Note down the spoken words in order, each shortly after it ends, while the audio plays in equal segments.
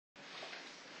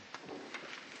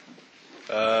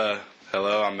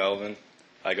Hello, I'm Melvin.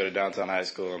 I go to Downtown High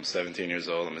School. I'm 17 years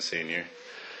old. I'm a senior.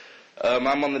 I'm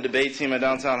on the debate team at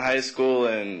Downtown High School,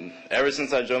 and ever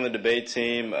since I joined the debate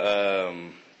team,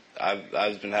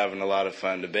 I've been having a lot of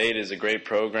fun. Debate is a great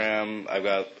program. I've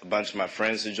got a bunch of my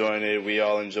friends who join it. We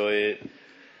all enjoy it.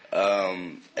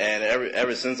 And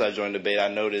ever since I joined debate, I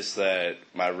noticed that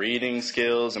my reading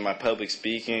skills and my public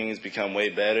speaking has become way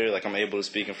better. Like, I'm able to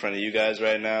speak in front of you guys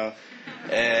right now.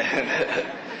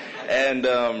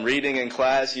 And reading in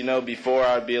class, before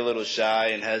I'd be a little shy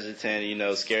and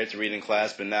hesitant, scared to read in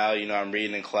class. But now, I'm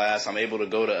reading in class. I'm able to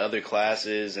go to other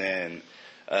classes and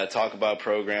talk about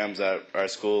programs that our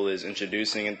school is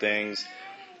introducing and things.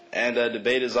 And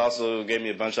debate has also gave me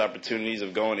a bunch of opportunities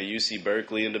of going to UC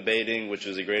Berkeley and debating, which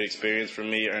was a great experience for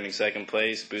me, earning second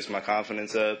place, boost my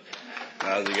confidence up.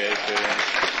 That was a great experience.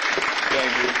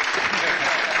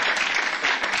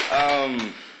 Thank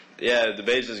you. Yeah,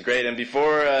 debate's just great. And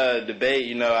before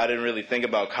debate, I didn't really think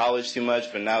about college too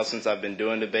much, but now since I've been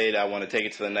doing debate, I want to take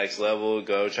it to the next level,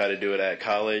 go try to do it at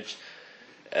college.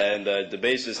 And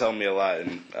debate's just helped me a lot,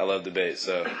 and I love debate.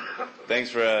 So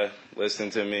thanks for listening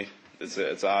to me. It's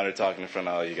an honor talking in front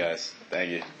of all you guys.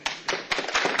 Thank you.